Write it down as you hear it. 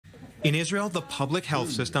In Israel, the public health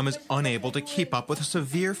system is unable to keep up with a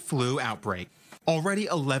severe flu outbreak. Already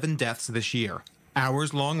 11 deaths this year.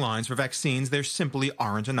 Hours-long lines for vaccines there simply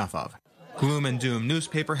aren't enough of. Gloom and doom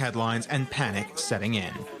newspaper headlines and panic setting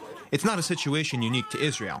in. It's not a situation unique to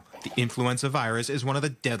Israel. The influenza virus is one of the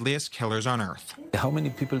deadliest killers on Earth. How many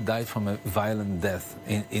people died from a violent death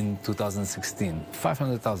in 2016?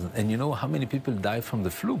 500,000. And you know how many people died from the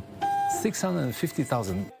flu?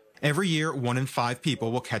 650,000. Every year, 1 in 5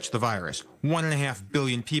 people will catch the virus. 1.5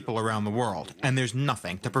 billion people around the world, and there's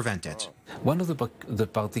nothing to prevent it. One of the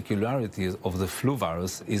particularities of the flu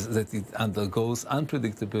virus is that it undergoes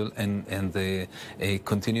unpredictable and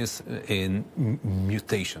continuous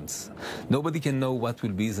mutations. Nobody can know what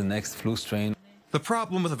will be the next flu strain. The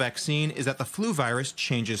problem with a vaccine is that the flu virus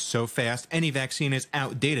changes so fast, any vaccine is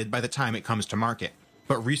outdated by the time it comes to market.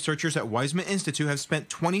 But researchers at Weizmann Institute have spent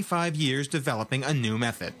 25 years developing a new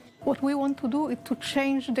method. What we want to do is to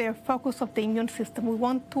change the focus of the immune system. We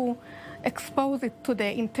want to expose it to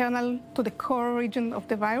the core region of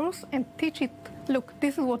the virus and teach it, look,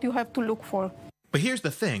 this is what you have to look for. But here's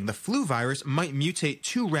the thing, the flu virus might mutate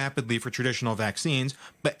too rapidly for traditional vaccines,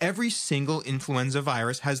 but every single influenza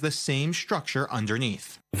virus has the same structure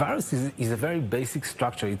underneath. Virus is a very basic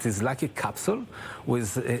structure. It is like a capsule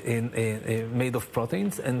with made of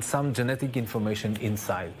proteins and some genetic information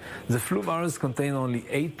inside. The flu virus contains only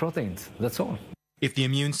 8 proteins, that's all. If the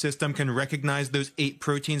immune system can recognize those 8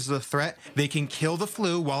 proteins as a threat, they can kill the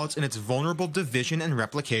flu while it's in its vulnerable division and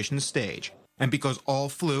replication stage. And because all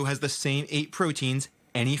flu has the same 8 proteins,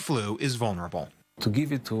 any flu is vulnerable. To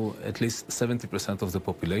give it to at least 70% of the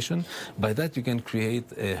population, by that you can create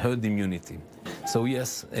a herd immunity. So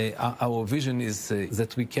yes, our vision is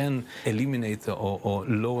that we can eliminate or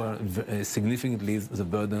lower significantly the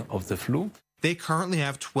burden of the flu. They currently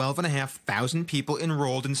have 12,500 people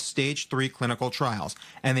enrolled in stage 3 clinical trials,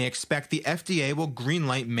 and they expect the FDA will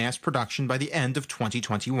greenlight mass production by the end of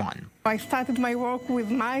 2021. I started my work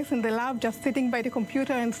with mice in the lab, just sitting by the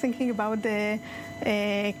computer and thinking about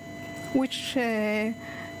which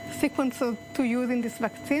sequence to use in this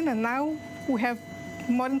vaccine, and now we have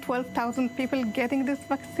more than 12,000 people getting this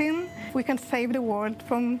vaccine. We can save the world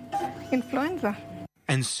from influenza.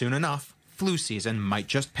 And soon enough, flu season might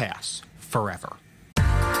just pass forever.